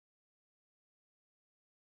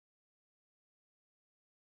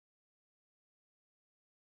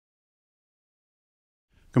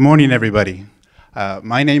Good morning, everybody.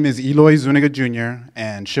 My name is Eloy Zuniga Jr.,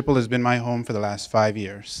 and Schipul has been my home for the last 5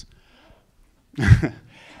 years.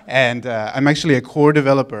 And I'm actually a core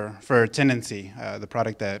developer for Tendenci, the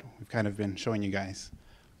product that we've kind of been showing you guys.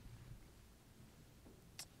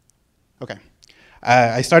 Okay.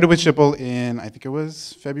 I started with Schipul in, I think it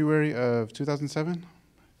was February of 2007.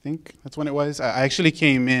 I think that's when it was. I actually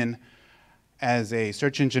came in as a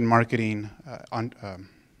search engine marketing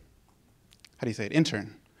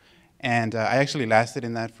intern. And I actually lasted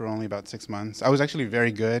in that for only about 6 months. I was actually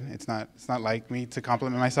very good. It's not like me to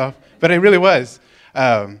compliment myself, but I really was.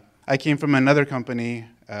 I came from another company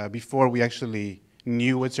before we actually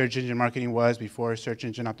knew what search engine marketing was, before search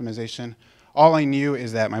engine optimization. All I knew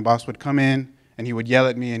is that my boss would come in and he would yell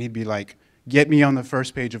at me and he'd be like, "Get me on the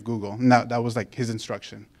first page of Google." And that was like his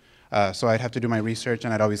instruction. So I'd have to do my research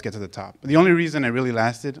and I'd always get to the top. The only reason I really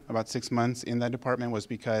lasted about 6 months in that department was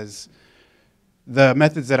because the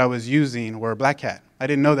methods that I was using were black hat. I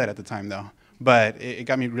didn't know that at the time, though. But it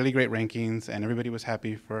got me really great rankings, and everybody was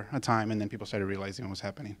happy for a time, and then people started realizing what was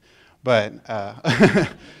happening. But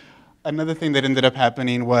another thing that ended up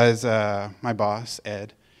happening was my boss,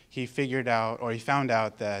 Ed, he found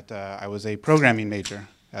out that I was a programming major.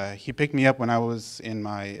 He picked me up when I was in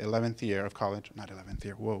my 11th year of college. Not 11th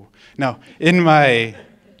year, whoa. No, in my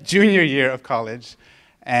junior year of college,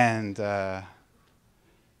 and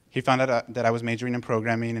he found out that I was majoring in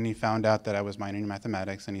programming, and he found out that I was minoring in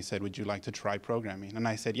mathematics, and he said, "Would you like to try programming?" And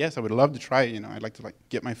I said, "Yes, I would love to try it. I'd like to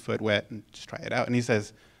get my foot wet and just try it out." And he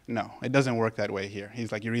says, "No, it doesn't work that way here."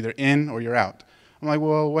 He's like, "You're either in or you're out." I'm like,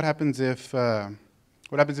 "Well, what happens if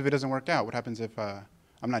it doesn't work out? What happens if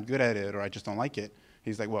I'm not good at it or I just don't like it?"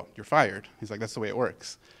 He's like, "Well, you're fired." He's like, "That's the way it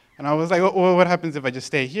works." And I was like, "Well, what happens if I just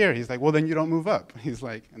stay here?" He's like, "Well, then you don't move up." He's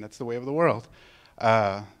like, "And that's the way of the world."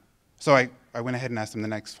 So I went ahead and asked him the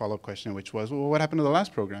next follow-up question, which was, "Well, what happened to the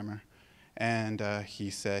last programmer?" And he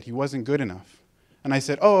said he wasn't good enough. And I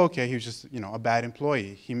said, "Oh, okay, he was just a bad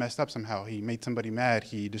employee. He messed up somehow. He made somebody mad.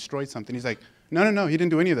 He destroyed something." He's like, No, he didn't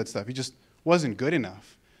do any of that stuff. He just wasn't good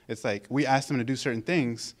enough." It's like we asked him to do certain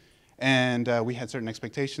things, and we had certain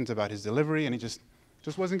expectations about his delivery, and he just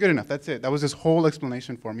wasn't good enough. That's it. That was his whole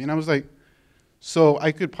explanation for me. And I was like, so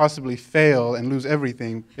I could possibly fail and lose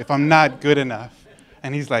everything if I'm not good enough.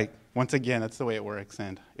 And he's like, once again, that's the way it works.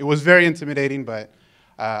 And it was very intimidating, but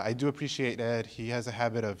I do appreciate Ed. He has a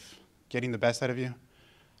habit of getting the best out of you.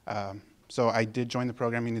 So I did join the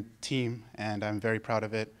programming team, and I'm very proud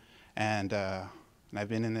of it. And I've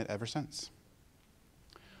been in it ever since.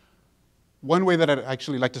 One way that I'd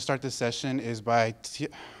actually like to start this session is by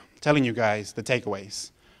telling you guys the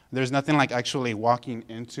takeaways. There's nothing like actually walking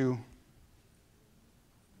into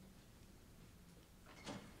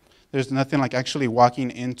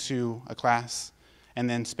a class and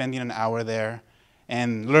then spending an hour there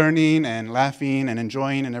and learning and laughing and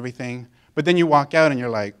enjoying and everything. But then you walk out and you're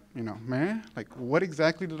like, man, like what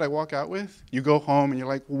exactly did I walk out with? You go home and you're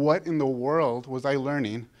like, what in the world was I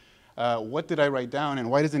learning? What did I write down, and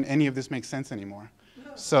why doesn't any of this make sense anymore?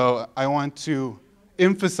 So I want to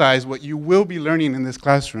emphasize what you will be learning in this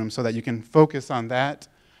classroom so that you can focus on that,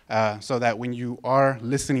 so that when you are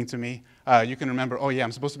listening to me, you can remember, oh yeah,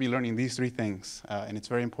 I'm supposed to be learning these 3 things, and it's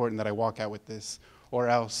very important that I walk out with this, or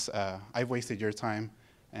else I've wasted your time,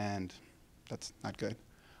 and that's not good.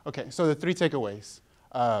 Okay, so the 3 takeaways.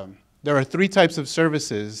 There are 3 types of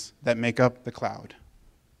services that make up the cloud.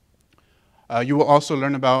 You will also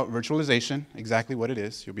learn about virtualization, exactly what it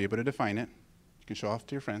is. You'll be able to define it. You can show off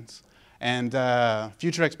to your friends. And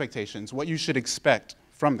future expectations, what you should expect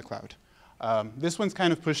from the cloud. This one's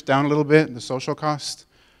kind of pushed down a little bit, the social cost.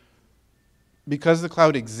 Because the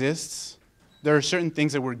cloud exists, there are certain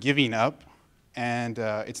things that we're giving up, and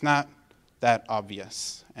it's not that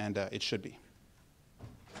obvious, and it should be.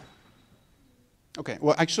 Okay,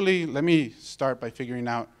 well, actually, let me start by figuring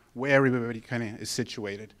out where everybody kind of is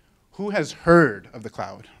situated. Who has heard of the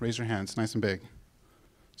cloud? Raise your hands, nice and big.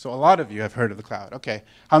 So a lot of you have heard of the cloud. Okay,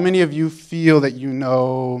 how many of you feel that you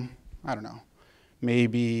know, I don't know,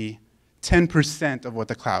 maybe 10% of what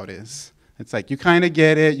the cloud is? It's like you kind of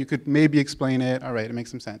get it, you could maybe explain it. All right, it makes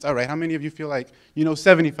some sense. All right, how many of you feel like you know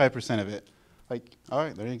 75% of it? Like, all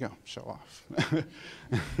right, there you go, show off.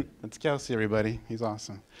 That's Kelsey, everybody, he's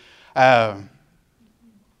awesome.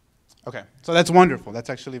 Okay, so that's wonderful. That's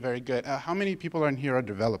actually very good. How many people in here are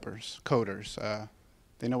developers, coders?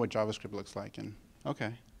 They know what JavaScript looks like. And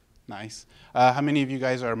okay, nice. How many of you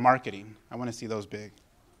guys are marketing? I want to see those big.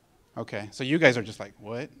 Okay, so you guys are just like,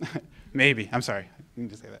 what? Maybe. I'm sorry. I need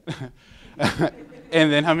to say that.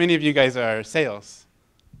 And then how many of you guys are sales?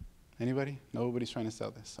 Anybody? Nobody's trying to sell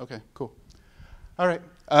this. Okay, cool. All right.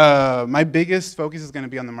 My biggest focus is going to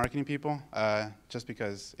be on the marketing people, just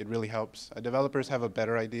because it really helps. Developers have a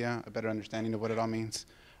better idea, a better understanding of what it all means,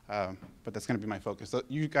 but that's going to be my focus. So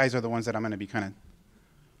you guys are the ones that I'm going to be kind of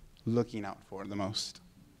looking out for the most.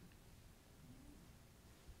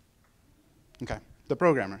 Okay, the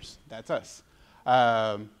programmers, that's us.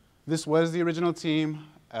 This was the original team.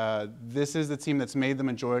 This is the team that's made the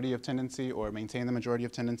majority of Tendenci or maintained the majority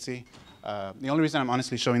of Tendenci. The only reason I'm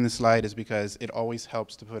honestly showing this slide is because it always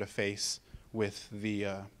helps to put a face with the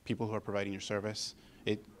people who are providing your service.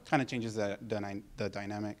 It kind of changes the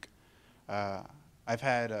dynamic. I've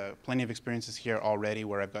had plenty of experiences here already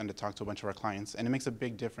where I've gotten to talk to a bunch of our clients, and it makes a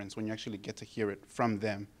big difference when you actually get to hear it from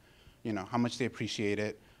them, you know, how much they appreciate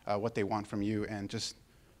it, what they want from you, and just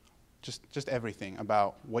everything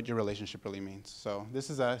about what your relationship really means. So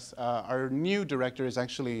this is us. Our new director is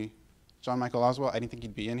actually John Michael Oswald. I didn't think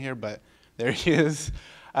he'd be in here, but there he is.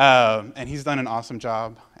 And he's done an awesome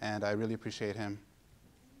job, and I really appreciate him.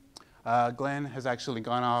 Glenn has actually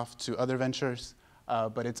gone off to other ventures,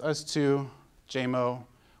 but it's us two, JMO.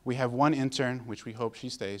 We have one intern, which we hope she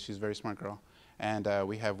stays. She's a very smart girl. And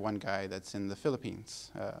we have one guy that's in the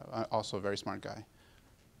Philippines, also a very smart guy.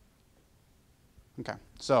 Okay,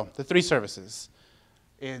 so the three services.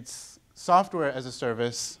 It's software as a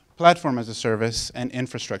service, platform as a service, and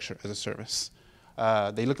infrastructure as a service.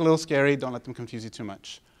 They look a little scary. Don't let them confuse you too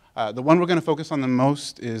much. The one we're going to focus on the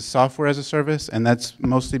most is software as a service, and that's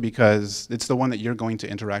mostly because it's the one that you're going to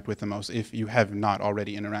interact with the most if you have not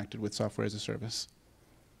already interacted with software as a service.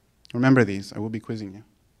 Remember these. I will be quizzing you.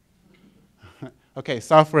 Okay,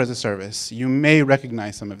 software as a service. You may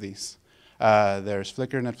recognize some of these. There's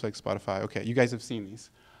Flickr, Netflix, Spotify. Okay, you guys have seen these.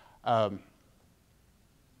 I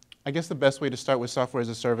guess the best way to start with software as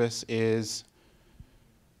a service is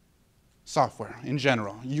software in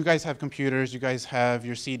general. You guys have computers, you guys have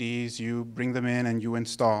your CDs, you bring them in and you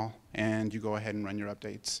install, and you go ahead and run your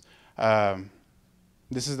updates.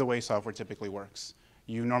 This is the way software typically works.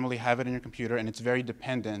 You normally have it in your computer, and it's very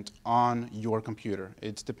dependent on your computer.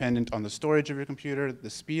 It's dependent on the storage of your computer, the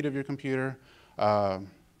speed of your computer,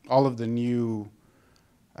 all of the new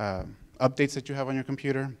updates that you have on your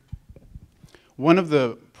computer. One of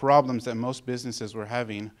the problems that most businesses were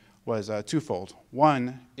having was twofold.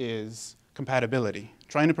 One is compatibility,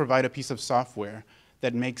 trying to provide a piece of software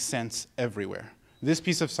that makes sense everywhere. This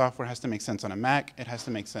piece of software has to make sense on a Mac, it has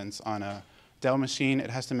to make sense on a Dell machine, it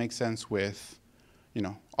has to make sense with, you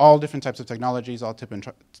know, all different types of technologies, all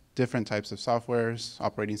different types of softwares,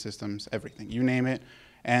 operating systems, everything, you name it.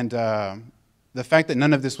 And the fact that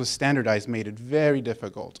none of this was standardized made it very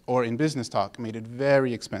difficult, or in business talk, made it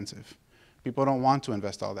very expensive. People don't want to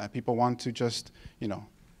invest all that. People want to just, you know,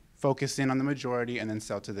 focus in on the majority and then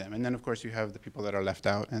sell to them. And then, of course, you have the people that are left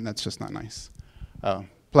out, and that's just not nice.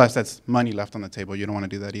 Plus, that's money left on the table. You don't want to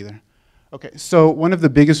do that either. Okay, so one of the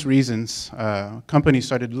biggest reasons companies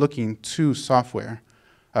started looking to software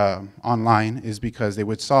online is because they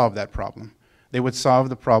would solve that problem. They would solve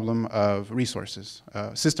the problem of resources,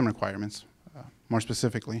 system requirements, more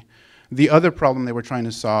specifically. The other problem they were trying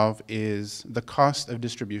to solve is the cost of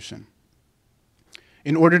distribution.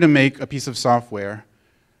 In order to make a piece of software,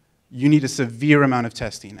 you need a severe amount of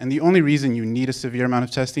testing. And the only reason you need a severe amount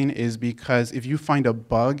of testing is because if you find a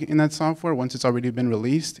bug in that software, once it's already been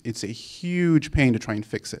released, it's a huge pain to try and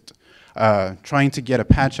fix it. Trying to get a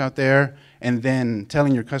patch out there and then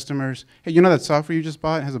telling your customers, hey, you know that software you just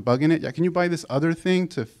bought has a bug in it? Yeah, can you buy this other thing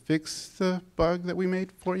to fix the bug that we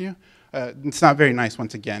made for you? It's not very nice,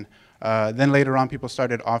 once again. Then later on, people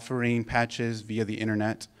started offering patches via the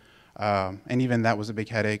internet. And even that was a big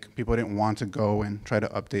headache. People didn't want to go and try to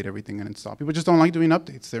update everything and install. People just don't like doing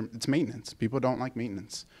updates. It's maintenance. People don't like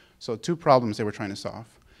maintenance. So two problems they were trying to solve.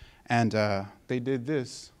 And they did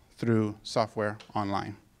this through software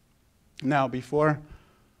online. Now, before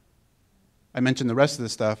I mention the rest of the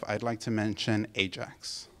stuff, I'd like to mention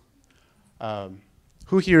Ajax.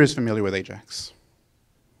 Who here is familiar with Ajax?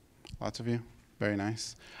 Lots of you? Very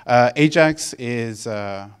nice. Ajax is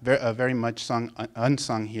a very much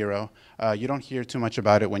unsung hero. You don't hear too much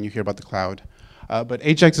about it when you hear about the cloud. But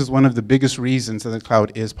Ajax is one of the biggest reasons that the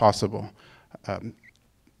cloud is possible.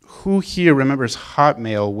 Who here remembers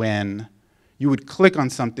Hotmail when you would click on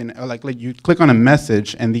something, like you'd click on a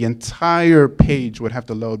message and the entire page would have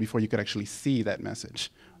to load before you could actually see that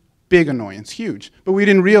message? Big annoyance, huge. But we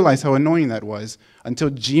didn't realize how annoying that was until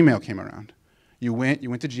Gmail came around. You went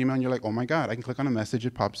to Gmail and you're like, oh my God, I can click on a message,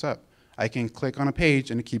 it pops up. I can click on a page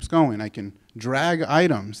and it keeps going. I can drag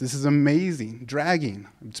items. This is amazing. Dragging,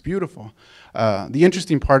 it's beautiful. The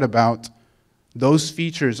interesting part about those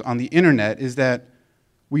features on the internet is that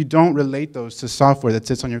we don't relate those to software that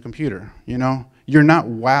sits on your computer. You know, you're not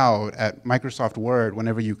wowed at Microsoft Word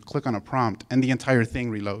whenever you click on a prompt and the entire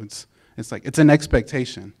thing reloads. It's like, it's an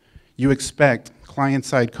expectation. You expect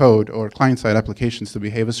client-side code or client-side applications to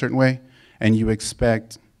behave a certain way, and you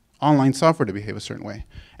expect online software to behave a certain way.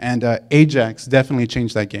 And Ajax definitely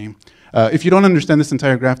changed that game. If you don't understand this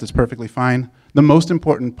entire graph, that's perfectly fine. The most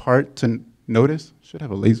important part to notice, should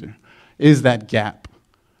have a laser, is that gap.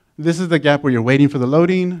 This is the gap where you're waiting for the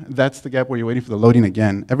loading. That's the gap where you're waiting for the loading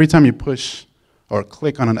again. Every time you push or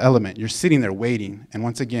click on an element, you're sitting there waiting. And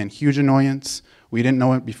once again, huge annoyance. We didn't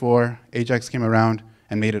know it before. Ajax came around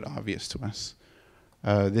and made it obvious to us.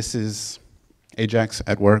 This is Ajax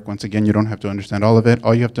at work. Once again, you don't have to understand all of it.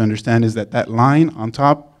 All you have to understand is that that line on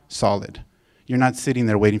top, solid. You're not sitting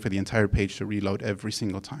there waiting for the entire page to reload every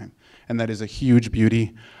single time. And that is a huge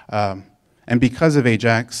beauty. And because of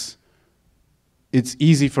Ajax, it's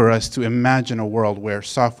easy for us to imagine a world where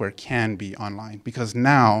software can be online, because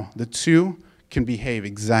now the two can behave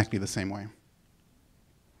exactly the same way.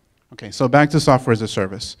 Okay, so back to software as a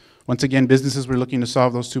service. Once again, businesses were looking to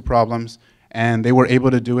solve those two problems, and they were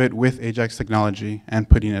able to do it with Ajax technology and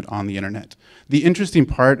putting it on the internet. The interesting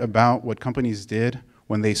part about what companies did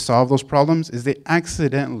when they solved those problems is they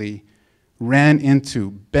accidentally ran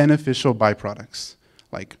into beneficial byproducts.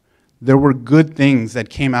 Like, there were good things that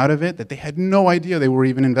came out of it that they had no idea they were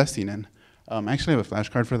even investing in. I actually have a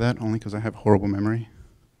flashcard for that, only because I have horrible memory.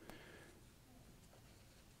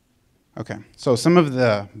 Okay, so some of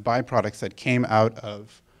the byproducts that came out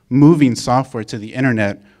of moving software to the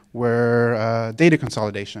internet were data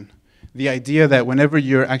consolidation. The idea that whenever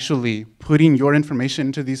you're actually putting your information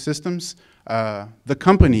into these systems, the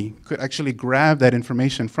company could actually grab that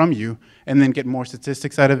information from you and then get more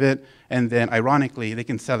statistics out of it, and then ironically, they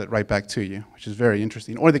can sell it right back to you, which is very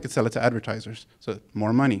interesting. Or they could sell it to advertisers, so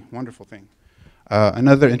more money, wonderful thing.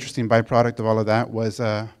 Another interesting byproduct of all of that was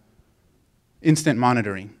instant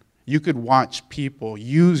monitoring. You could watch people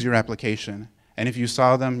use your application, and if you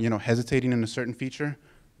saw them, hesitating in a certain feature,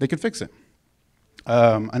 they could fix it.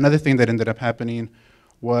 Another thing that ended up happening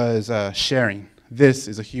was sharing. This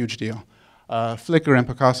is a huge deal. Flickr and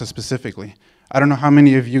Picasa specifically. I don't know how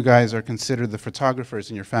many of you guys are considered the photographers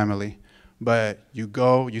in your family, but you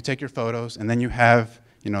go, you take your photos, and then you have,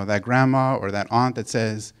 that grandma or that aunt that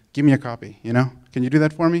says, give me a copy, Can you do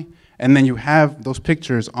that for me? And then you have those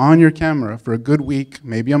pictures on your camera for a good week,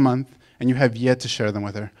 maybe a month, and you have yet to share them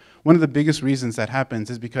with her. One of the biggest reasons that happens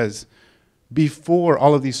is because before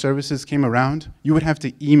all of these services came around, you would have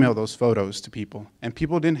to email those photos to people. And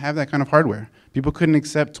people didn't have that kind of hardware. People couldn't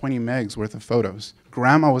accept 20 megs worth of photos.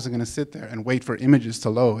 Grandma wasn't going to sit there and wait for images to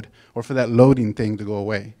load or for that loading thing to go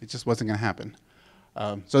away. It just wasn't going to happen.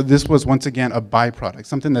 So this was, once again, a byproduct,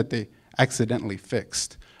 something that they accidentally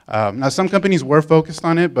fixed. Now, some companies were focused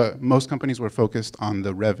on it, but most companies were focused on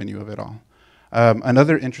the revenue of it all.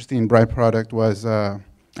 Another interesting byproduct was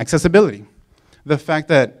accessibility. The fact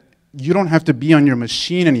that you don't have to be on your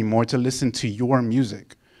machine anymore to listen to your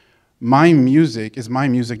music. My music is my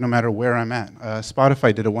music no matter where I'm at.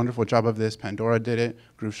 Spotify did a wonderful job of this. Pandora did it.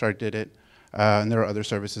 GrooveShark did it. And there are other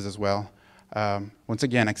services as well. Once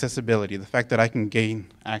again, accessibility. The fact that I can gain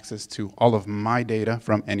access to all of my data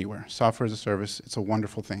from anywhere. Software as a service, it's a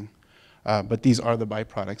wonderful thing. But these are the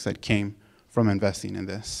byproducts that came from investing in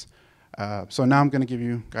this. So now I'm going to give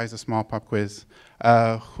you guys a small pop quiz.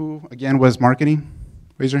 Who, again, was marketing?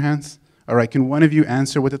 Raise your hands. All right, can one of you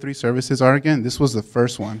answer what the three services are again? This was the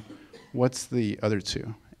first one. What's the other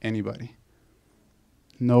two? Anybody?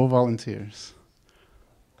 No volunteers.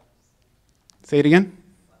 Say it again.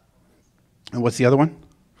 And what's the other one?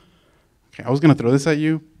 Okay, I was going to throw this at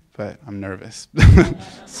you, but I'm nervous,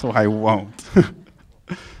 so I won't.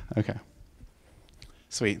 Okay.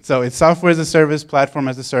 Sweet. So it's software as a service, platform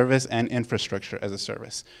as a service, and infrastructure as a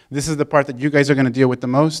service. This is the part that you guys are going to deal with the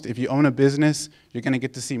most. If you own a business, you're going to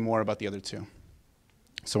get to see more about the other two.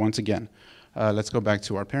 So once again, let's go back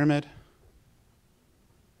to our pyramid.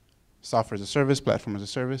 Software as a service, platform as a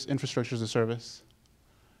service, infrastructure as a service,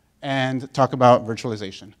 and talk about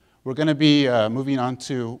virtualization. We're going to be moving on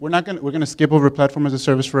to, we're going to skip over platform as a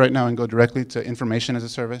service for right now and go directly to information as a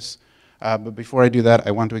service. But before I do that,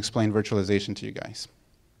 I want to explain virtualization to you guys.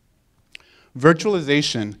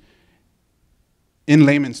 Virtualization, in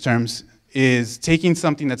layman's terms, is taking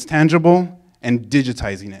something that's tangible and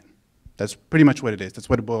digitizing it. That's pretty much what it is. That's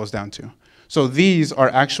what it boils down to. So these are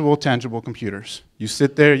actual tangible computers. You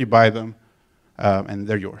sit there, you buy them, and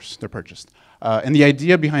they're yours. They're purchased. And the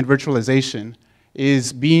idea behind virtualization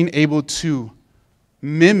is being able to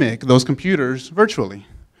mimic those computers virtually.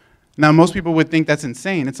 Now, most people would think that's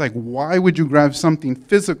insane. It's like, why would you grab something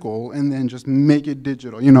physical and then just make it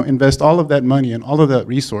digital? Invest all of that money and all of that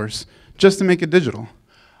resource just to make it digital.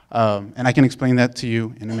 And I can explain that to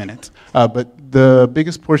you in a minute. But the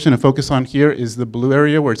biggest portion to focus on here is the blue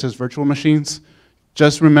area where it says virtual machines.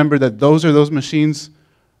 Just remember that those are those machines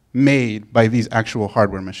made by these actual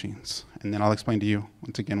hardware machines. And then I'll explain to you,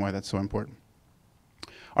 once again, why that's so important.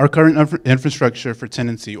 Our current infrastructure for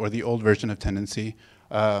Tendenci, or the old version of Tendenci,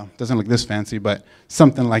 doesn't look this fancy, but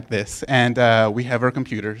something like this. And we have our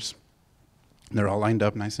computers. They're all lined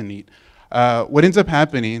up nice and neat. What ends up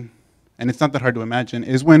happening, and it's not that hard to imagine,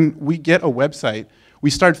 is when we get a website, we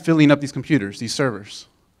start filling up these computers, these servers.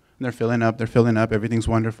 And they're filling up, everything's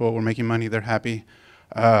wonderful, we're making money, they're happy,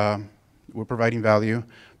 we're providing value.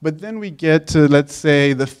 But then we get to, let's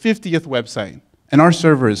say, the 50th website, and our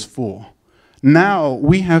server is full. Now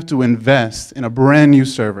we have to invest in a brand new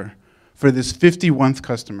server for this 51st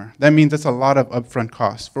customer. That means that's a lot of upfront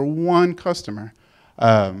costs for one customer.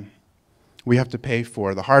 We have to pay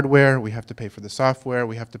for the hardware, we have to pay for the software,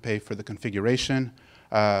 we have to pay for the configuration,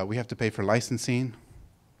 we have to pay for licensing.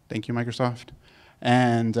 Thank you, Microsoft.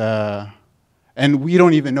 And we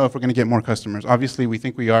don't even know if we're going to get more customers. Obviously, we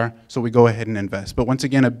think we are, so we go ahead and invest. But once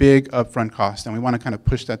again, a big upfront cost, and we want to kind of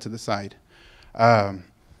push that to the side.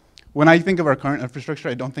 When I think of our current infrastructure,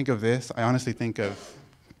 I don't think of this. I honestly think of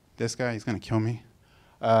this guy. He's going to kill me.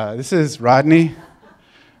 This is Rodney.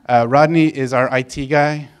 Rodney is our IT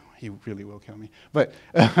guy. He really will kill me. But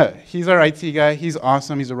he's our IT guy. He's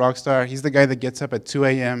awesome. He's a rock star. He's the guy that gets up at 2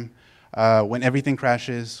 a.m. When everything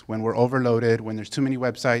crashes, when we're overloaded, when there's too many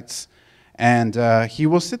websites. And he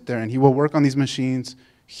will sit there and he will work on these machines.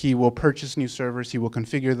 He will purchase new servers. He will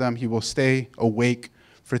configure them. He will stay awake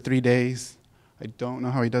for 3 days. I don't know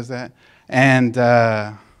how he does that. And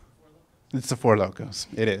it's the Four Locos.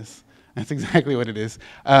 It is. That's exactly what it is.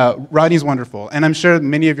 Rodney's wonderful. And I'm sure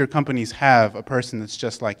many of your companies have a person that's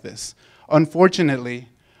just like this. Unfortunately,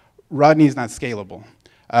 Rodney's not scalable.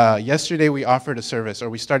 Yesterday we offered a service, or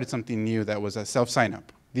we started something new that was a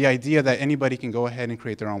self-sign-up. The idea that anybody can go ahead and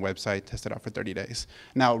create their own website, test it out for 30 days.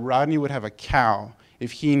 Now, Rodney would have a cow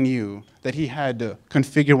if he knew that he had to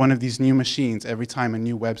configure one of these new machines every time a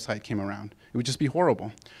new website came around. It would just be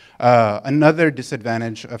horrible. Another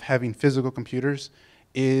disadvantage of having physical computers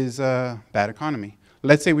is bad economy.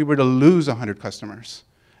 Let's say we were to lose 100 customers.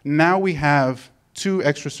 Now we have 2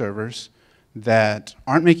 extra servers that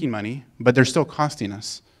aren't making money, but they're still costing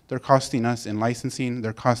us. They're costing us in licensing.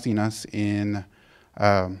 They're costing us in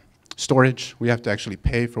storage. We have to actually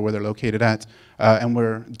pay for where they're located at. And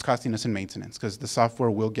it's costing us in maintenance because the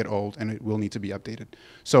software will get old and it will need to be updated.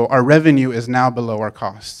 So our revenue is now below our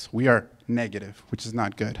costs. We are negative, which is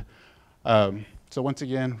not good. So once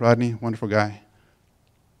again, Rodney, wonderful guy.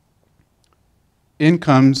 In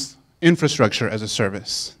comes infrastructure as a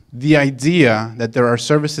service. The idea that there are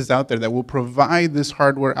services out there that will provide this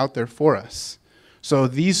hardware out there for us. So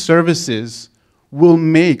these services will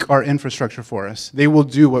make our infrastructure for us. They will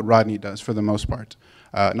do what Rodney does for the most part.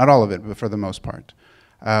 Not all of it, but for the most part.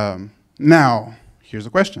 Now, here's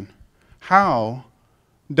a question. How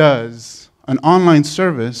does an online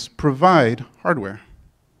service provide hardware?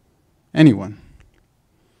 Anyone?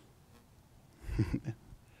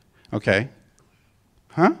 Okay.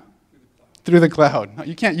 Huh? Through the cloud. No,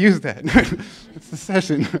 you can't use that. It's the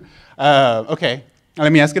session. Okay, now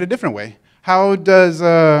let me ask it a different way. How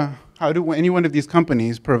do any one of these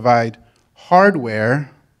companies provide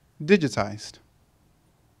hardware digitized?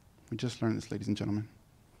 We just learned this, ladies and gentlemen.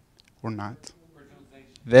 Or not. Virtualization.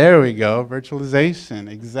 There we go, virtualization,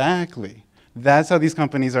 exactly. That's how these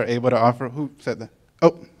companies are able to offer. Who said that?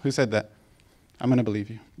 Oh, who said that? I'm going to believe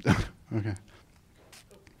you. Okay.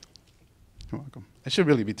 You're welcome. I should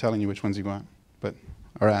really be telling you which ones you want, but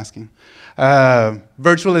or asking.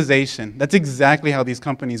 Virtualization. That's exactly how these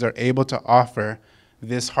companies are able to offer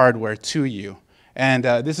this hardware to you. And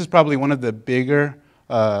this is probably one of the bigger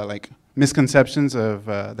misconceptions of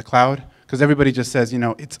the cloud, because everybody just says, you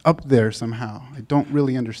know, it's up there somehow. I don't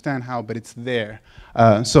really understand how, but it's there.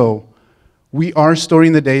 So we are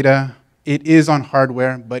storing the data. It is on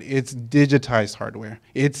hardware, but it's digitized hardware.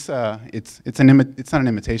 It's not an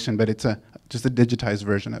imitation, but it's just a digitized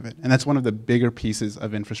version of it. And that's one of the bigger pieces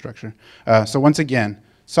of infrastructure. So once again,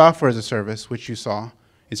 software as a service, which you saw,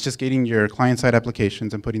 it's just getting your client-side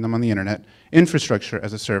applications and putting them on the internet. Infrastructure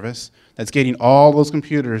as a service, that's getting all those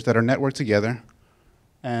computers that are networked together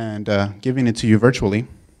and giving it to you virtually.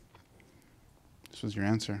 This was your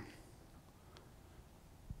answer.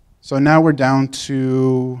 So now we're down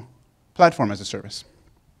to platform as a service.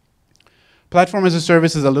 Platform as a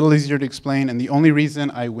service is a little easier to explain, and the only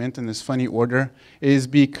reason I went in this funny order is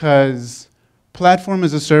because platform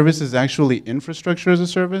as a service is actually infrastructure as a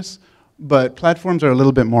service, But platforms are a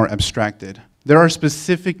little bit more abstracted. There are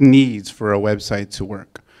specific needs for a website to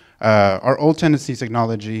work. Our old Tendenci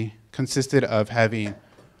technology consisted of having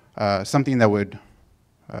something that would,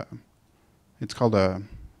 it's called a,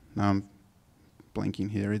 now I'm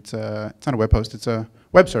blanking here, it's not a web host, it's a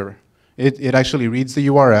web server. It actually reads the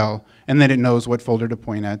URL, and then it knows what folder to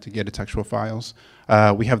point at to get its textual files.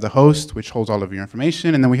 We have the host, which holds all of your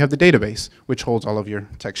information, and then we have the database, which holds all of your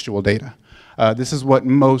textual data. This is what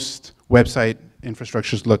most website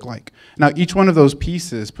infrastructures look like. Now, each one of those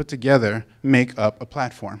pieces put together make up a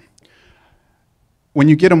platform. When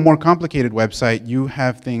you get a more complicated website, you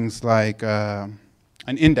have things like an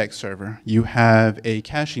index server, you have a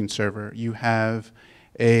caching server, you have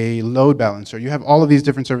a load balancer. You have all of these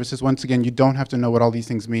different services. Once again, you don't have to know what all these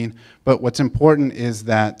things mean, but what's important is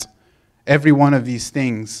that every one of these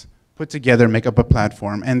things put together make up a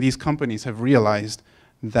platform, and these companies have realized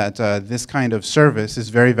that this kind of service is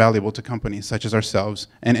very valuable to companies such as ourselves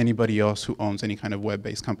and anybody else who owns any kind of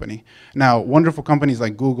web-based company. Now, wonderful companies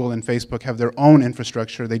like Google and Facebook have their own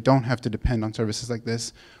infrastructure. They don't have to depend on services like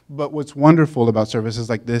this. But what's wonderful about services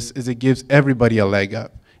like this is it gives everybody a leg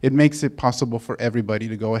up. It makes it possible for everybody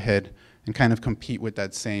to go ahead and kind of compete with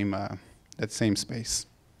that same space.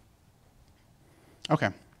 Okay,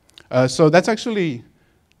 so that's actually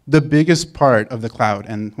the biggest part of the cloud.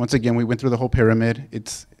 And once again, we went through the whole pyramid.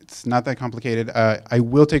 It's not that complicated. I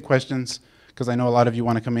will take questions because I know a lot of you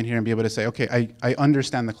want to come in here and be able to say, okay, I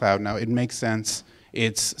understand the cloud now. It makes sense.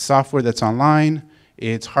 It's software that's online.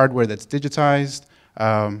 It's hardware that's digitized.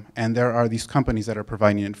 And there are these companies that are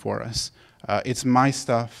providing it for us. It's my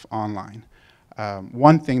stuff online.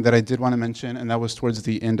 One thing that I did want to mention, and that was towards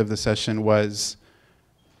the end of the session, was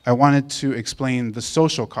I wanted to explain the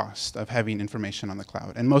social cost of having information on the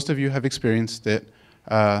cloud. And most of you have experienced it,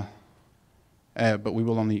 but we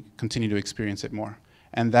will only continue to experience it more.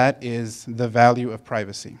 And that is the value of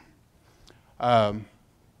privacy.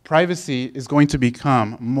 Privacy is going to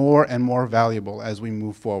become more and more valuable as we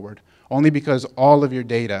move forward, only because all of your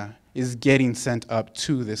data is getting sent up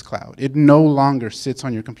to this cloud. It no longer sits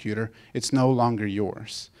on your computer. It's no longer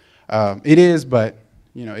yours. It is, but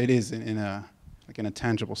it is in a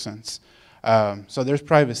tangible sense. So there's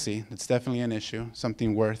privacy. It's definitely an issue,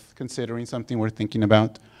 something worth considering, something worth thinking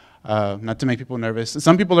about. Not to make people nervous.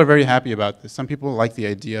 Some people are very happy about this. Some people like the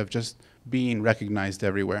idea of just being recognized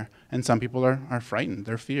everywhere. And some people are frightened.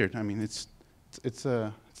 They're feared. I mean, it's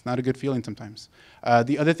not a good feeling sometimes.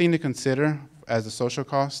 The other thing to consider as a social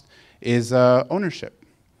cost is ownership.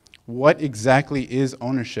 What exactly is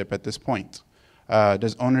ownership at this point?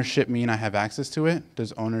 Does ownership mean I have access to it?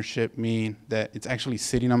 Does ownership mean that it's actually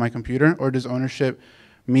sitting on my computer? Or does ownership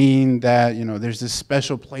mean that there's this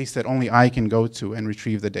special place that only I can go to and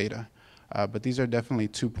retrieve the data? But these are definitely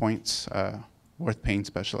 2 points worth paying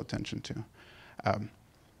special attention to.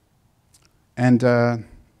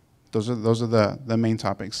 Those are the main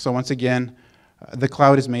topics. So once again, the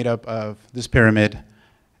cloud is made up of this pyramid,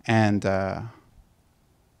 and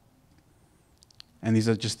these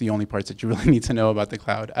are just the only parts that you really need to know about the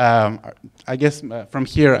cloud. I guess from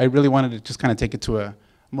here, I really wanted to just kind of take it to a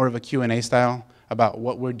more of a Q&A style about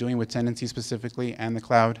what we're doing with Tendenci specifically and the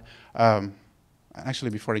cloud. Actually,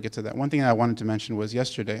 before I get to that, one thing I wanted to mention was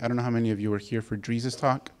yesterday, I don't know how many of you were here for Dries'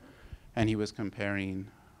 talk, and he was comparing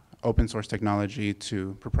open source technology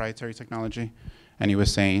to proprietary technology. And he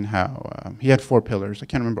was saying how he had 4 pillars. I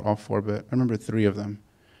can't remember all 4, but I remember 3 of them.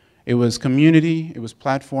 It was community, it was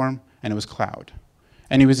platform, and it was cloud.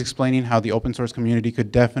 And he was explaining how the open source community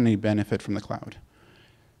could definitely benefit from the cloud.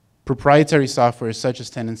 Proprietary software such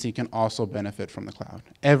as Tendenci can also benefit from the cloud.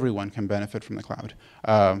 Everyone can benefit from the cloud.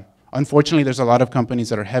 Unfortunately, there's a lot of companies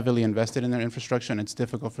that are heavily invested in their infrastructure, and it's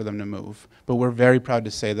difficult for them to move. But we're very proud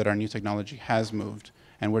to say that our new technology has moved,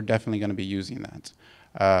 and we're definitely going to be using that.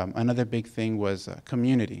 Another big thing was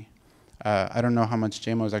community. I don't know how much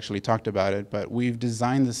JMO has actually talked about it, but we've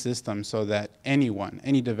designed the system so that anyone,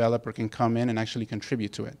 any developer can come in and actually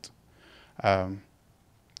contribute to it. And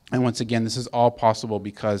once again, this is all possible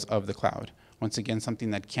because of the cloud. Once again,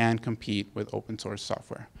 something that can compete with open source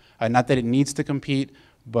software. Not that it needs to compete,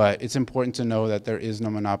 but it's important to know that there is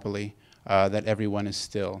no monopoly, that everyone is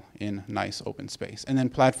still in nice open space. And then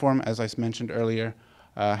platform, as I mentioned earlier,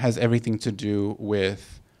 has everything to do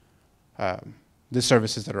with the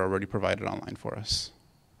services that are already provided online for us,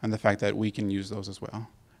 and the fact that we can use those as well.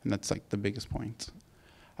 And that's like the biggest point.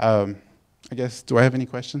 I guess, do I have any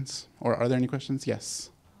questions? Or are there any questions? Yes.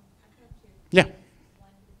 Yeah.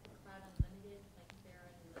 One, is the cloud unlimited? Like, is there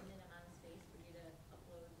a limited amount of space for you to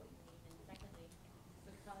upload what you need? And secondly,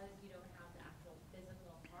 because you don't have the actual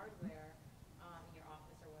physical hardware in your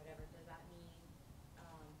office or whatever, does that mean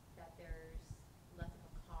that there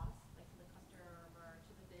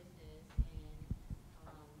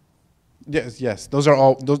Yes, yes. Those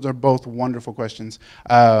are both wonderful questions.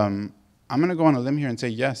 I'm going to go on a limb here and say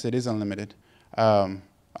yes, it is unlimited.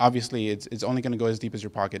 Obviously, it's only going to go as deep as your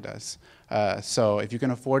pocket does. So if you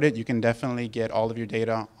can afford it, you can definitely get all of your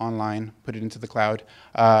data online, put it into the cloud.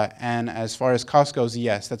 And as far as cost goes,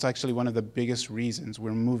 yes, that's actually one of the biggest reasons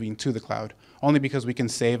we're moving to the cloud, only because we can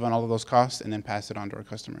save on all of those costs and then pass it on to our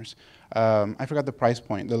customers. I forgot the price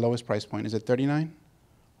point, the lowest price point. Is it $39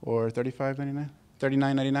 or $35.99?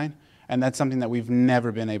 $39.99? And that's something that we've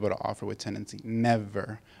never been able to offer with Tendenci,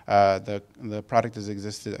 never. The product has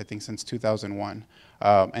existed, I think, since 2001.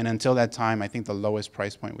 And until that time, I think the lowest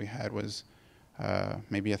price point we had was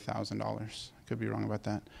maybe $1,000. Could be wrong about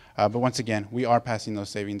that. But once again, we are passing those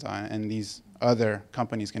savings on, and these other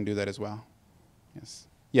companies can do that as well. Yes.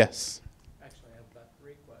 Yes. Actually, I have about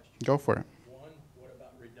 3 questions. Go for it. One, what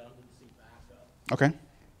about redundancy backup? Okay.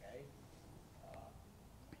 Okay.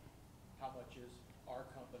 How much is our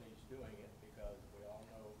companies doing it? Because we all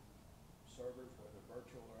know servers, whether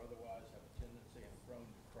virtual or otherwise, have a tendency and prone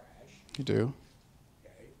to crash. You do.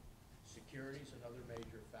 Okay. Security is another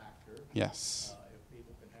major factor. Yes. If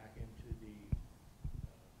people can hack into the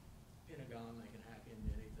Pentagon, they can hack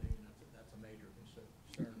into anything, and that's a major concern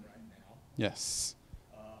right now. Yes.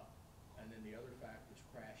 And then the other factor is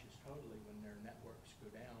crashes totally when their networks go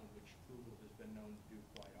down, which Google has been known to do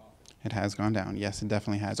quite often. It has gone down. Yes, it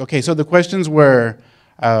definitely has. Okay, so the questions were,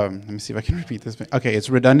 let me see if I can repeat this. Okay, it's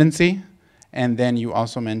redundancy, and then you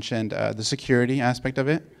also mentioned the security aspect of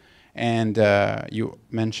it, and you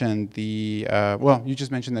mentioned the, well, you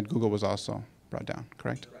just mentioned that Google was also brought down,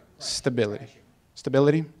 correct? Right. Stability. Crashing.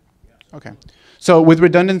 Stability? Yes. Okay. So with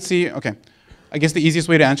redundancy, okay, I guess the easiest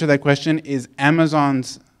way to answer that question is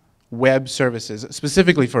Amazon's web services,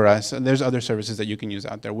 specifically for us. There's other services that you can use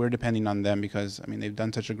out there. We're depending on them because, I mean, they've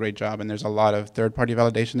done such a great job, and there's a lot of third-party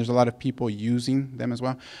validation. There's a lot of people using them as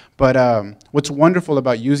well. But what's wonderful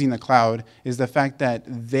about using the cloud is the fact that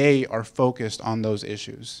they are focused on those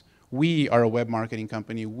issues. We are a web marketing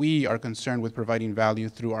company. We are concerned with providing value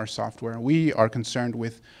through our software. We are concerned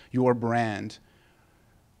with your brand.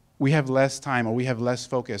 We have less time, or we have less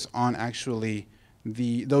focus on actually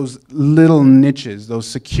those little niches, those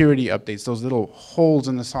security updates, those little holes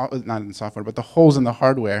in the not in the software, but the holes in the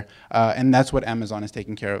hardware, and that's what Amazon is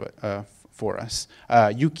taking care of for us.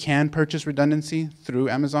 You can purchase redundancy through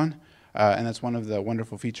Amazon, and that's one of the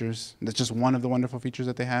wonderful features. That's just one of the wonderful features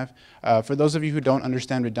that they have. For those of you who don't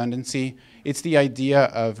understand redundancy, it's the idea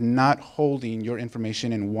of not holding your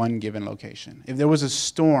information in one given location. If there was a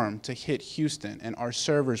storm to hit Houston and our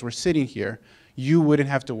servers were sitting here, you wouldn't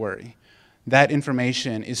have to worry. That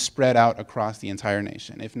information is spread out across the entire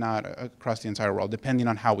nation, if not across the entire world, depending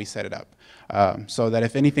on how we set it up. So that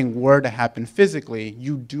if anything were to happen physically,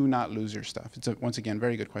 you do not lose your stuff. It's, once again,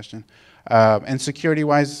 very good question. And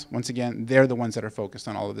security-wise, once again, they're the ones that are focused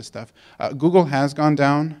on all of this stuff. Google has gone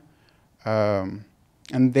down, and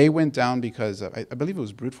they went down because of, I believe it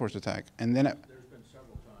was brute force attack. And then There's been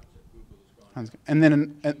several times that Google has gone, and then email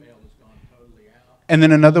has gone totally out. and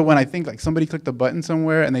then another one, I think like somebody clicked a button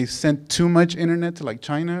somewhere and they sent too much internet to like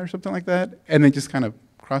China or something like that, and they just kind of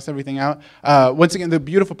crossed everything out. Once again, the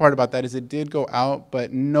beautiful part about that is it did go out,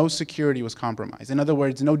 but no security was compromised. In other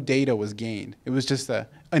words, no data was gained. It was just an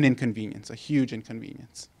inconvenience, a huge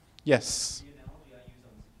inconvenience. Yes? The analogy I use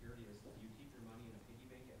on security is that you keep your money in a piggy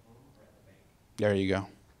bank at home or at the bank. There you go.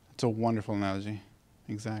 It's a wonderful analogy.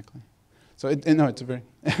 Exactly. So, no, it's a very...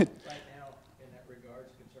 Right now, in that regards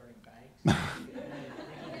concerning banks,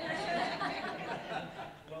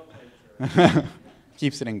 well played, sir.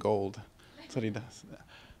 Keeps it in gold. That's what he does.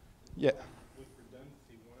 Yeah. With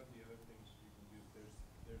redundancy, one of the other things you can do,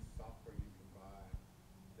 there's software you can buy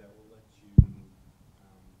that will let you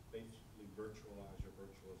basically virtualize your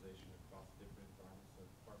virtualization across different environments.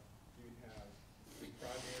 So you have the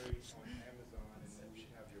primary on Amazon, and then you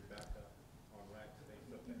have your backup on Rackspace.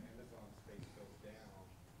 So if the Amazon space goes down,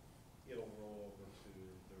 it'll roll over to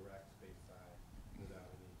the Rackspace side without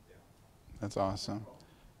any downtime. That's awesome.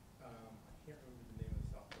 I can't remember the name of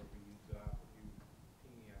the software we use, but if you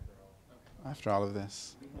ping me after all. After all of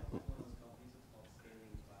this. We have one of those companies, it's called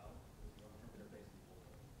Scaling Cloud. They're based in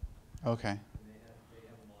Florida. Okay. And they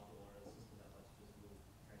have a module or a system that lets you just move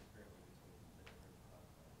transparently between the different cloud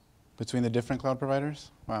providers. Between the different cloud providers?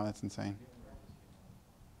 Wow, that's insane.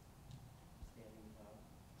 Standing Cloud.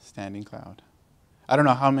 Standing cloud. I don't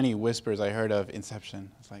know how many whispers I heard of Inception.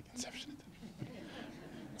 It's like Inception.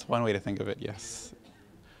 It's one way to think of it, yes.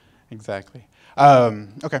 Exactly.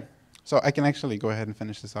 Okay, so I can actually go ahead and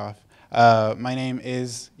finish this off. My name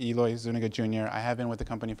is Eloy Zuniga Jr. I have been with the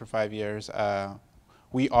company for 5 years.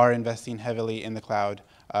 we are investing heavily in the cloud.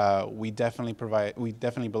 We definitely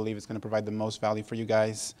believe it's going to provide the most value for you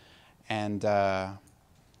guys. And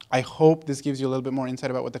I hope this gives you a little bit more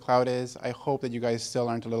insight about what the cloud is. I hope that you guys still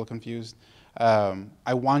aren't a little confused.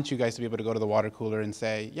 I want you guys to be able to go to the water cooler and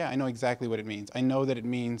say, yeah, I know exactly what it means. I know that it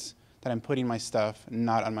means that I'm putting my stuff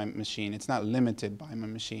not on my machine. It's not limited by my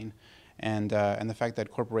machine. And the fact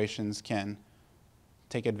that corporations can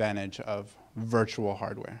take advantage of virtual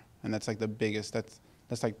hardware. And that's like the biggest, that's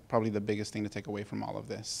like probably the biggest thing to take away from all of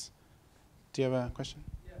this. Do you have a question?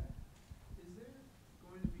 Yeah. Is there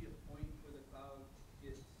going to be a point where the cloud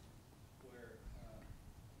gets where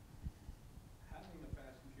having a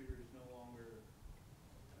fast computer is no longer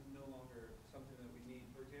something that we need?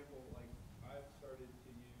 For example, like I've started to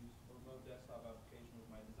use a remote desktop application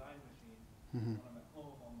with my design machine. Mm-hmm. When I'm at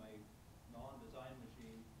home on my non-design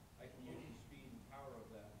machine, I can use the speed and power of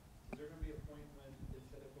that. Is there going to be a point when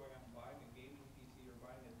instead of going out and buying a gaming PC or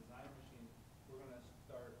buying a design machine, we're going to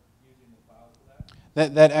start using the cloud for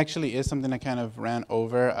that? That actually is something I kind of ran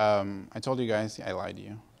over. I told you guys, I lied to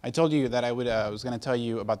you. I told you that I was going to tell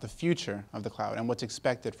you about the future of the cloud and what's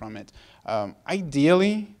expected from it.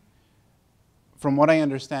 Ideally, from what I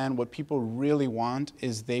understand, what people really want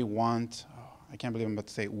is they want, I can't believe I'm about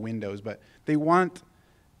to say Windows, but they want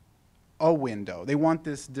a window. They want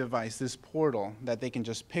this device, this portal that they can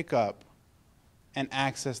just pick up and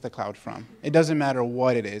access the cloud from. It doesn't matter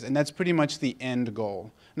what it is, and that's pretty much the end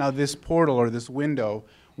goal. Now, this portal or this window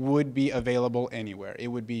would be available anywhere. It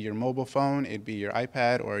would be your mobile phone, it'd be your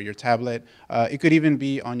iPad or your tablet. It could even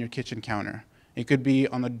be on your kitchen counter. It could be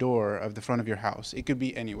on the door of the front of your house. It could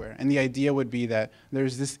be anywhere. And the idea would be that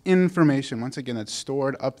there's this information, once again, that's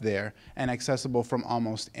stored up there and accessible from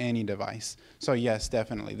almost any device. So yes,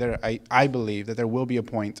 definitely. I believe that there will be a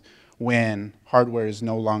point when hardware is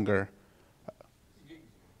no longer.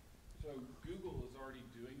 So Google is already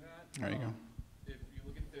doing that. There you go. If you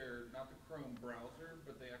look at their, not the Chrome browser,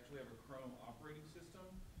 but they actually have a Chrome operating system,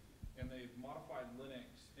 and they've modified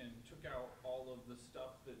Linux and took out all of the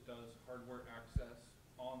stuff that does hardware access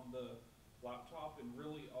on the laptop, and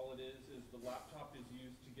really all it is the laptop is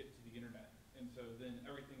used to get to the internet. And so then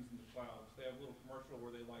everything's in the cloud. So they have a little commercial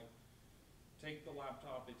where they like take the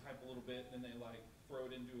laptop, they type a little bit, and then they like throw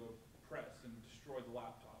it into a press and destroy the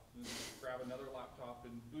laptop. And then grab another laptop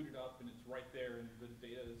and boot it up, and it's right there, and the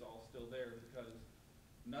data is all still there because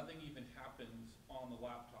nothing even happens on the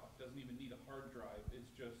laptop. It doesn't even need a hard drive.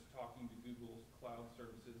 It's just talking to Google's cloud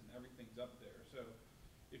services, and everything's up there. So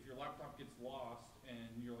if your laptop gets lost and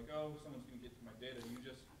you're like, oh, someone's going to get to my data, you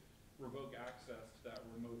just revoke access to that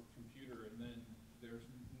remote computer, and then there's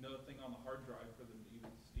nothing on the hard drive for them to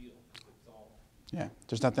even steal. It's all. Yeah,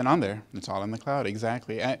 there's nothing on there. It's all in the cloud,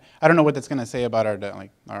 exactly. I don't know what that's going to say about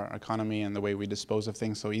our economy and the way we dispose of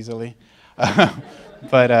things so easily.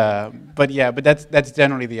 But that's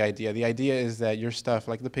generally the idea. The idea is that your stuff,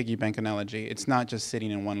 like the piggy bank analogy, it's not just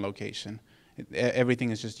sitting in one location.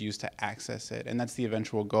 Everything is just used to access it, and that's the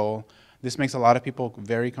eventual goal. This makes a lot of people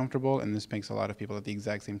very comfortable, and this makes a lot of people at the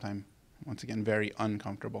exact same time, once again, very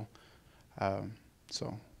uncomfortable.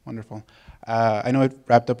 So wonderful. I know it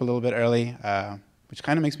wrapped up a little bit early, which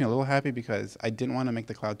kind of makes me a little happy because I didn't want to make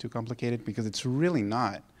the cloud too complicated because it's really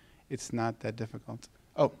not. It's not that difficult.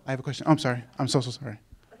 Oh, I have a question. Oh, I'm sorry. I'm so sorry.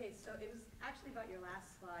 Okay, so it was actually about your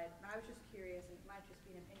last slide, and I was just curious, and it might just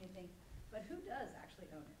be an opinion thing, but who does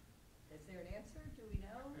actually own it? Is there an answer? Do we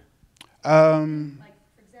know? Like,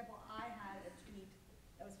 for example, I had a tweet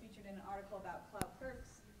that was featured in an article about cloud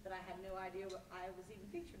perks that I had no idea I was even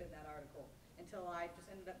featured in that article until I just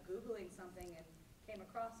ended up Googling something and came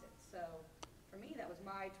across it. So for me, that was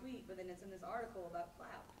my tweet, but then it's in this article about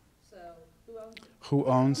cloud. So who owns it? Who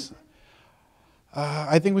owns?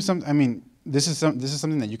 I think with some. I mean, this is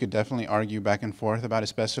something that you could definitely argue back and forth about,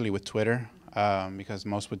 especially with Twitter, because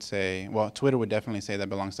most would say, well, Twitter would definitely say that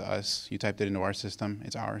belongs to us. You typed it into our system,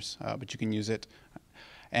 it's ours, but you can use it,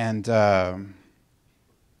 and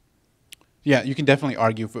yeah, you can definitely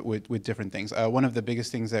argue with different things. One of the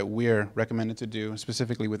biggest things that we're recommended to do,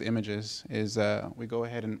 specifically with images, is we go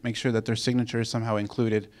ahead and make sure that their signature is somehow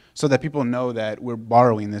included, so that people know that we're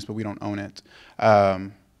borrowing this, but we don't own it.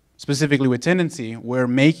 Specifically with Tendenci, we're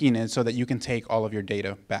making it so that you can take all of your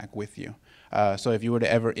data back with you. So if you were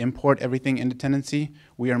to ever import everything into Tendenci,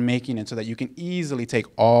 we are making it so that you can easily take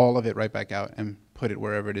all of it right back out and put it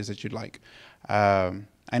wherever it is that you'd like.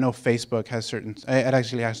 I know Facebook has it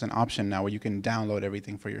actually has an option now where you can download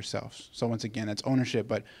everything for yourself. So once again, it's ownership,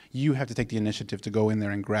 but you have to take the initiative to go in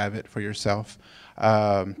there and grab it for yourself.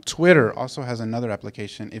 Twitter also has another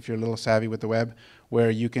application, if you're a little savvy with the web, where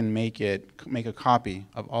you can make a copy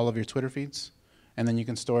of all of your Twitter feeds, and then you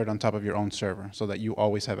can store it on top of your own server so that you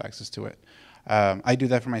always have access to it. I do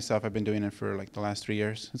that for myself. I've been doing it for like the last 3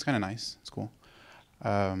 years. It's kind of nice. It's cool.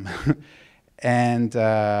 And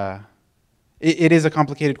it is a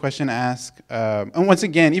complicated question to ask. And once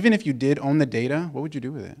again, even if you did own the data, what would you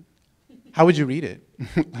do with it? How would you read it?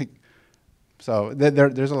 Like, so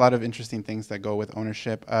there's a lot of interesting things that go with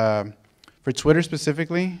ownership. For Twitter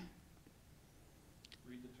specifically,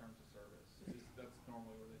 Read the terms of service. That's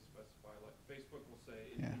normally where they specify. Like Facebook will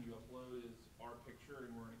say Yeah. anything you upload is our picture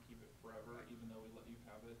and we're going to keep it forever, even though we let you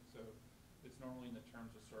have it. So it's normally in the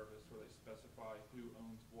terms of service where they specify who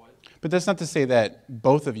owns what. but that's not to say that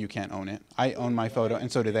both of you can't own it. I own my photo,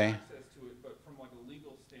 and so do they. Access to it, but from like a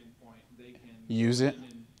legal standpoint, they can Use go it? in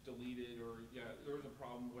and delete it, or there was a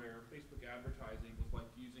problem where Facebook advertising was like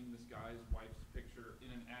using this guy's wife's picture in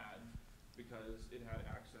an ad because it had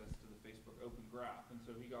access to the Facebook Open Graph, and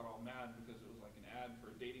so he got all mad because it was like an ad for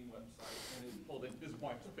a dating website and it pulled in his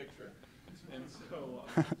wife's picture, and so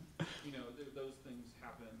those things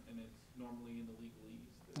happen, and it's normally in the legalese.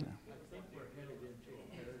 I think we're headed into a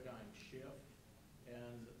paradigm shift,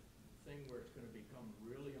 and the thing where it's gonna become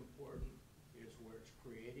really important is where it's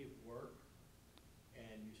creative work,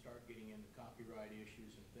 and you start getting into copyright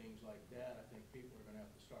issues and things like that. I think people are gonna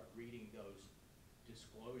have to start reading those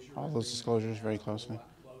disclosures. All those disclosures very closely. A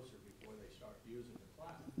lot closer before they start using the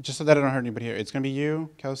cloud. Just so that I don't hurt anybody here, it's going to be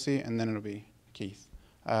you, Kelsey, and then it'll be Keith.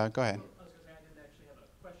 Go ahead. I was gonna say, I didn't actually have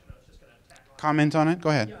a question, I was just gonna tack on. Comment on it?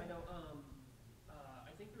 Go ahead. Yeah, I know,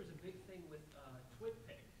 I think there was a big thing with,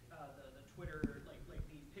 TwitPic, the Twitter, like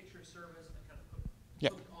the picture service that kind of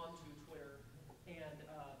Yep. hooked onto Twitter. And,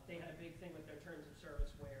 they had a big thing with their terms of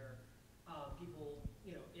service where, people,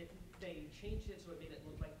 they changed it so it made it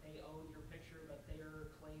look like they own your picture, but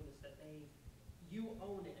their claim is that you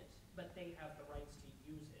own it, but they have the rights to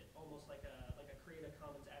use it, almost like a Creative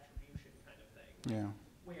Commons attribution kind of thing. Yeah.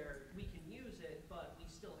 Where we can use it, but we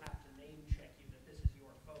still have to name check you that this is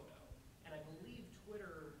your photo. And I believe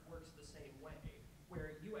Twitter works the same way,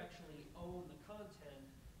 where you actually own the content,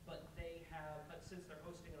 but since they're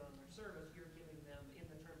hosting it on their service, you're giving them, in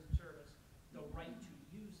the terms of service, the right to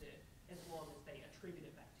use it as long as they attribute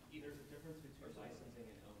it back to you. There's a difference between licensing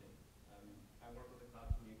and owning. I work with a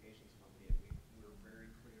cloud communications company, and we were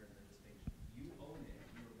very clear in the distinction. You own it,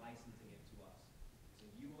 you're licensing it to us. So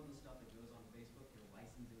you own the stuff that goes on Facebook, you're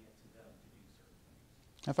licensing it to them to do certain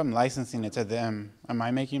things. If I'm licensing it to them, am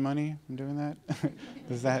I making money from doing that?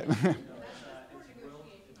 Does that? It's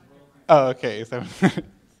royalty, Oh, okay. So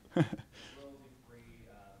royalty-free,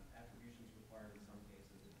 attributions required in some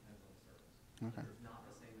cases, it depends on the service. Okay. It's not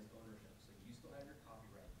the same as ownership, so you still have your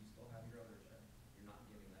copyright, you still have your ownership, you're not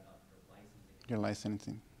giving that up, you're licensing it. You're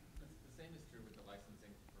licensing. The same is true with the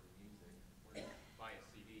licensing for music, where you buy a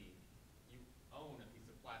CD, you own a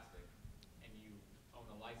piece of plastic, and you own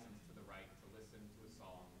a license to the right to listen to a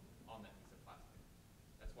song on that piece of plastic.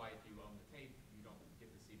 That's why if you own the tape, you don't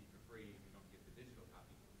get the CD for free, you don't get the digital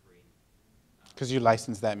copy for free. Because you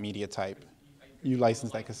license that media type. You license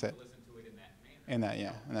that cassette. To listen to it in that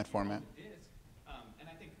manner. In that format. Disc, and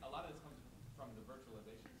I think a lot of this comes from the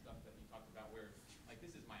virtualization stuff that you talked about, where like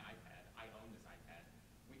this is my iPad, I own this iPad.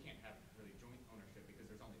 We can't have really joint ownership because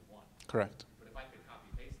there's only one. Correct. But if I could copy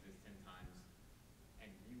paste this 10 times, and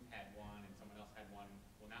you had one and someone else had one,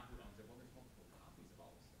 well now who owns it? Well, there's multiple copies of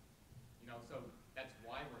all this stuff. So that's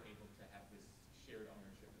why we're able to have this shared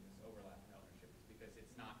ownership and this overlap in ownership, is because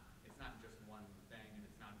it's not just one thing and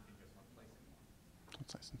it's not in just one place anymore.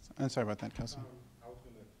 Let's license. I'm sorry about that, Kelsey. I was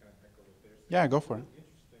going to kind of echo what they're saying. Yeah, go for it. What's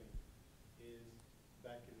interesting is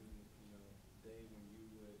back in the day when you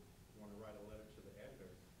would want to write a letter to the editor,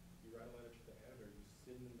 you write a letter to the editor, you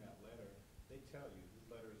send them that letter, they tell you this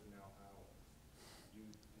letter is now ours.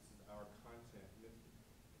 This is our content. And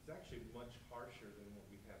it's actually much harsher than what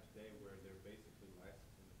we have today, where they're basically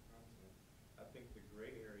licensing the content. I think the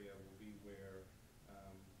gray area will be where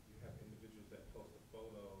you have individuals that post a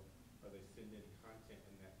photo, or they send in content,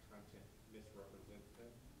 and that content misrepresents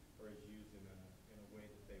them, or is used in a way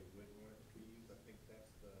that they wouldn't want it to be used. I think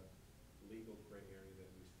that's the legal gray area that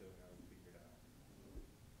we still haven't figured out.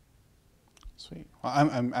 Sweet. Well,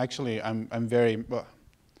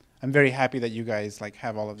 I'm very happy that you guys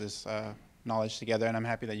have all of this knowledge together, and I'm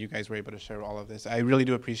happy that you guys were able to share all of this. I really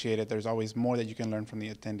do appreciate it. There's always more that you can learn from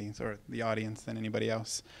the attendees or the audience than anybody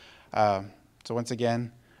else. So once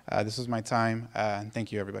again, this was my time, and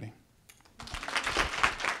thank you, everybody.